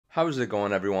How's it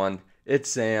going, everyone? It's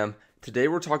Sam. Today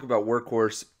we're talking about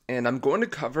Workhorse, and I'm going to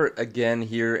cover it again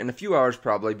here in a few hours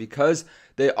probably because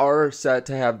they are set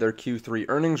to have their Q3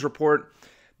 earnings report.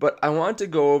 But I want to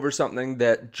go over something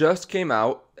that just came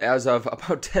out as of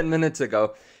about 10 minutes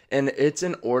ago, and it's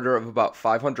an order of about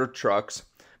 500 trucks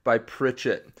by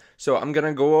Pritchett. So I'm going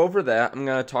to go over that. I'm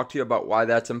going to talk to you about why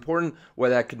that's important, what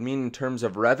that could mean in terms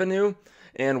of revenue,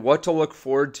 and what to look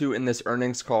forward to in this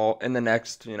earnings call in the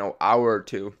next, hour or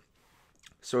two.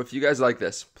 So if you guys like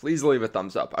this, please leave a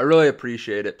thumbs up. I really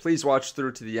appreciate it. Please watch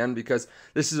through to the end because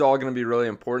this is all going to be really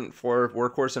important for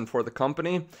Workhorse and for the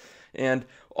company. And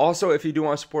also, if you do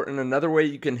want to support in another way,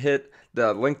 you can hit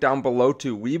the link down below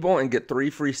to WeBull and get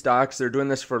 3 free stocks. They're doing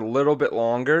this for a little bit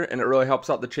longer, and it really helps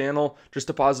out the channel. Just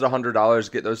deposit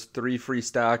 $100, get those 3 free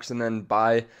stocks, and then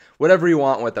buy whatever you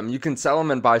want with them. You can sell them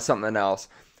and buy something else.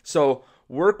 So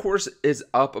Workhorse is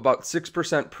up about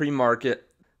 6% pre-market.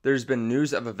 There's been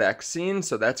news of a vaccine,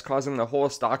 so that's causing the whole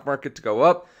stock market to go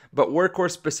up. But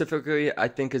Workhorse specifically, I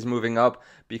think, is moving up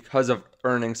because of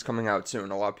earnings coming out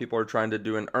soon. A lot of people are trying to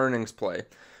do an earnings play.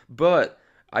 But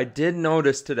I did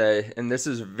notice today, and this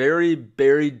is very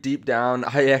buried deep down,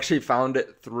 I actually found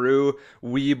it through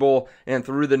WeBull and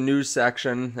through the news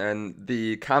section and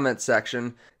the comment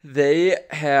section. They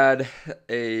had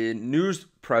a news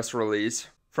press release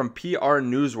from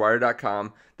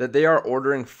prnewswire.com that they are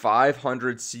ordering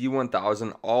 500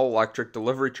 C1000 all-electric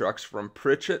delivery trucks from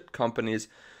Pritchett Companies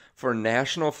for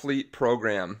National Fleet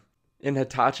Program, and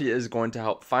Hitachi is going to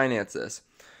help finance this.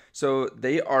 So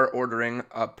they are ordering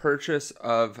a purchase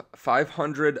of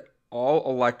 500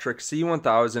 all-electric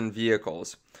C1000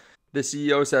 vehicles. The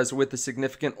CEO says, with the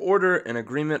significant order and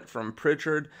agreement from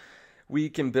Pritchett, we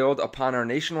can build upon our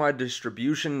nationwide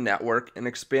distribution network and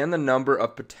expand the number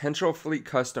of potential fleet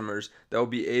customers that will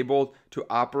be able to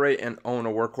operate and own a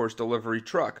Workhorse delivery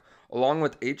truck. Along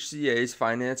with HCA's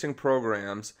financing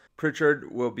programs,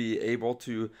 Pritchett will be able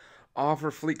to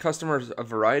offer fleet customers a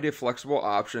variety of flexible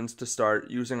options to start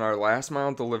using our last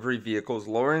mile delivery vehicles,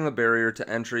 lowering the barrier to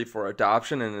entry for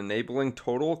adoption and enabling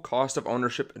total cost of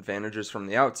ownership advantages from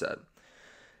the outset.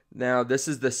 Now, this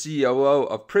is the COO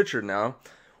of Pritchett now.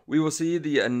 We will see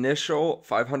the initial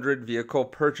 500 vehicle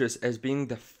purchase as being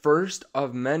the first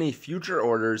of many future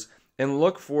orders and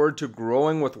look forward to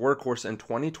growing with Workhorse in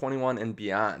 2021 and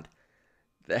beyond.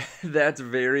 That's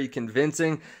very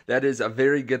convincing. That is a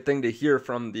very good thing to hear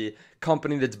from the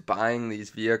company that's buying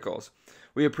these vehicles.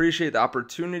 We appreciate the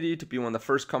opportunity to be one of the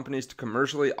first companies to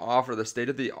commercially offer the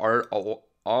state-of-the-art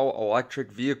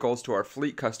all-electric vehicles to our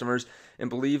fleet customers and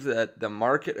believe that the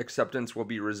market acceptance will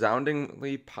be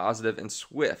resoundingly positive and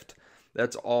swift.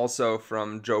 That's also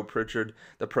from Joe Pritchett,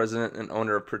 the president and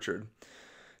owner of Pritchett.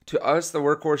 To us, the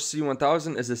Workhorse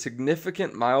C1000 is a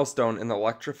significant milestone in the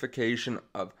electrification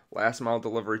of last mile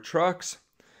delivery trucks.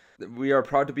 We are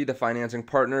proud to be the financing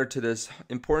partner to this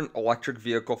important electric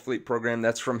vehicle fleet program.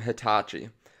 That's from Hitachi.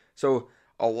 So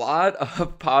a lot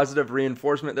of positive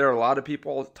reinforcement there. A lot of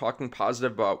people talking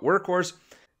positive about Workhorse.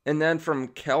 And then from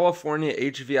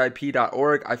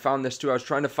CaliforniaHVIP.org, I found this too. I was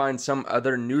trying to find some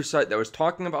other news site that was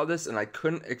talking about this, and I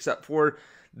couldn't except for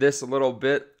this little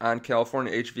bit on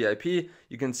California HVIP.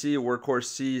 You can see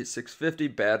Workhorse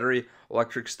C650 battery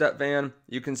electric step van.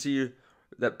 You can see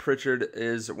that Pritchett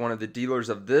is one of the dealers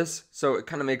of this. So it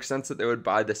kind of makes sense that they would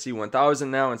buy the C1000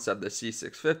 now instead of the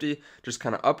C650, just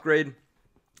kind of upgrade.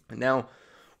 Now,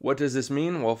 what does this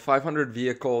mean? Well, 500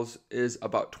 vehicles is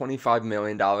about $25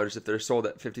 million if they're sold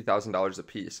at $50,000 a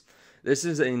piece. This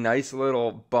is a nice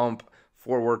little bump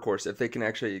for Workhorse if they can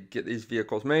actually get these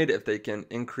vehicles made, if they can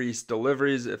increase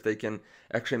deliveries, if they can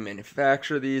actually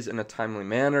manufacture these in a timely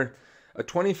manner. A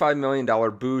 $25 million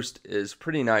boost is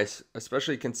pretty nice,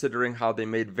 especially considering how they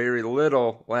made very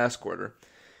little last quarter.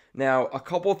 Now, a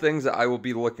couple things that I will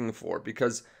be looking for,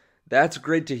 because that's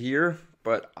great to hear,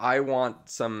 but I want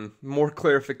some more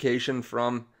clarification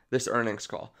from this earnings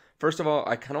call. First of all,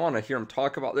 I kind of want to hear them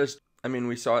talk about this. I mean,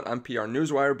 we saw it on PR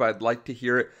Newswire, but I'd like to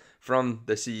hear it from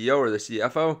the CEO or the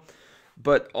CFO.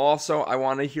 But also, I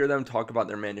want to hear them talk about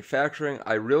their manufacturing.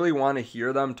 I really want to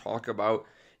hear them talk about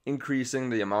increasing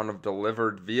the amount of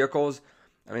delivered vehicles.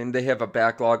 I mean, they have a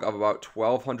backlog of about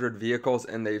 1,200 vehicles,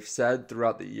 and they've said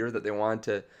throughout the year that they want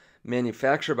to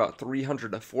manufacture about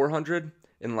 300 to 400.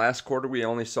 In last quarter, we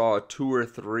only saw 2 or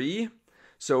 3.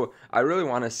 So I really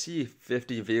want to see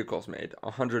 50 vehicles made,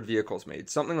 100 vehicles made,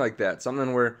 something like that.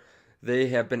 Something where they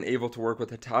have been able to work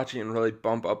with Hitachi and really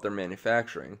bump up their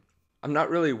manufacturing. I'm not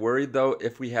really worried, though,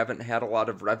 if we haven't had a lot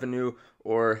of revenue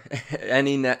or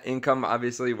any net income.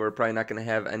 Obviously, we're probably not going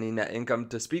to have any net income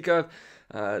to speak of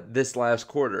this last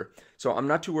quarter. So I'm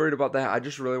not too worried about that. I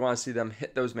just really want to see them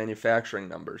hit those manufacturing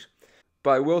numbers.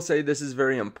 But I will say this is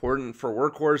very important for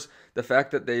Workhorse. The fact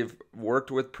that they've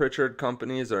worked with Pritchard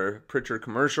companies or Pritchard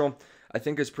Commercial, I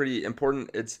think is pretty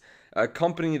important. It's a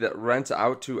company that rents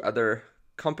out to other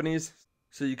companies.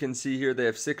 So you can see here they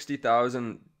have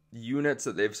 60,000 units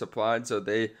that they've supplied. So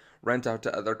they rent out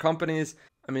to other companies.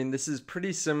 I mean, this is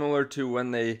pretty similar to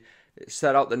when they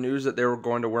set out the news that they were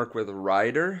going to work with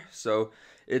Ryder. So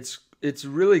it's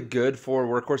really good for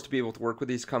Workhorse to be able to work with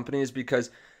these companies because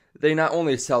they not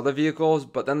only sell the vehicles,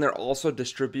 but then they're also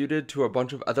distributed to a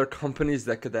bunch of other companies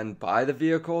that could then buy the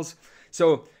vehicles.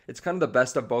 So it's kind of the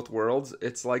best of both worlds.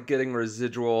 It's like getting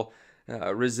residual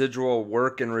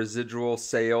work and residual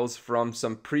sales from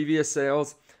some previous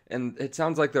sales. And it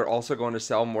sounds like they're also going to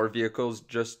sell more vehicles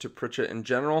just to Pritchard in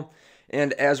general.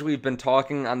 And as we've been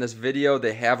talking on this video,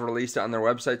 they have released it on their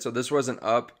website. So this wasn't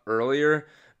up earlier,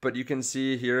 but you can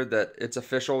see here that it's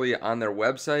officially on their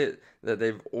website that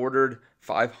they've ordered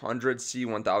 500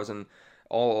 C1000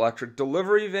 all-electric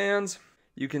delivery vans.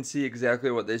 You can see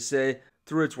exactly what they say.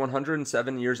 Through its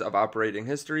 107 years of operating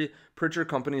history, Pritchard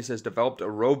Companies has developed a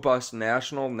robust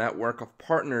national network of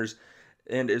partners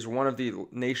and is one of the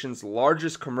nation's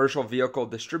largest commercial vehicle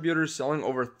distributors, selling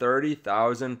over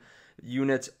 30,000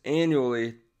 units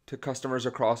annually to customers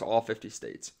across all 50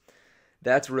 states.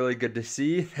 That's really good to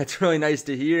see. That's really nice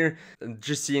to hear.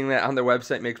 Just seeing that on their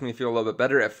website makes me feel a little bit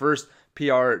better. At first,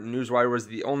 PR Newswire was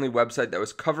the only website that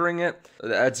was covering it.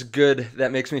 That's good.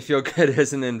 That makes me feel good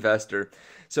as an investor.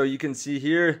 So you can see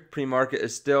here, pre-market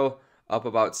is still up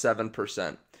about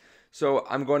 7%. So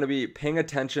I'm going to be paying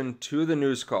attention to the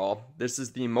news call. This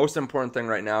is the most important thing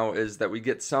right now, is that we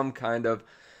get some kind of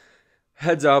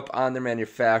heads up on their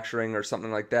manufacturing or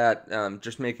something like that.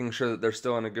 Just making sure that they're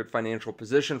still in a good financial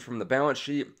position from the balance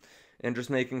sheet, and just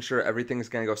making sure everything's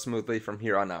going to go smoothly from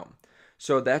here on out.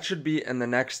 So that should be in the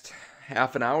next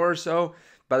half an hour or so.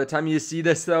 By the time you see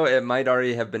this though, it might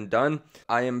already have been done.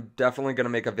 I am definitely going to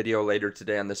make a video later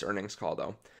today on this earnings call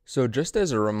though. So just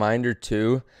as a reminder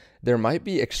too, there might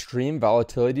be extreme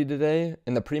volatility today.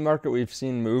 In the pre-market, we've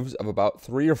seen moves of about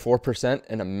 3 or 4%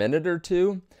 in a minute or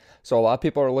two. So a lot of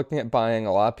people are looking at buying,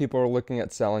 a lot of people are looking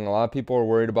at selling, a lot of people are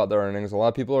worried about their earnings, a lot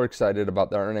of people are excited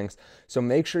about their earnings. So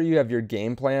make sure you have your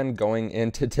game plan going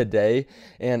into today.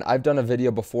 And I've done a video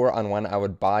before on when I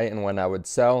would buy and when I would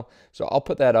sell. So I'll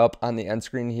put that up on the end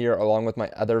screen here, along with my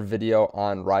other video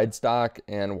on ride stock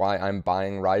and why I'm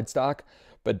buying ride stock.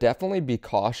 But definitely be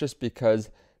cautious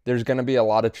because there's going to be a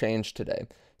lot of change today.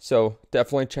 So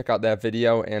definitely check out that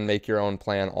video and make your own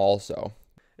plan also.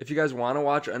 If you guys want to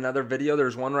watch another video,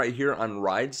 there's one right here on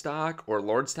Ride Stock or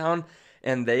Lordstown,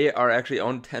 and they are actually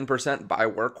owned 10% by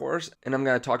Workhorse. And I'm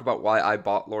going to talk about why I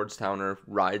bought Lordstown or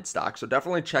Ride Stock. So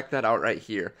definitely check that out right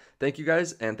here. Thank you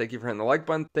guys, and thank you for hitting the like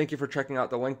button. Thank you for checking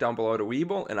out the link down below to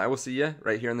WeBull, and I will see you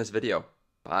right here in this video.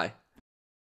 Bye.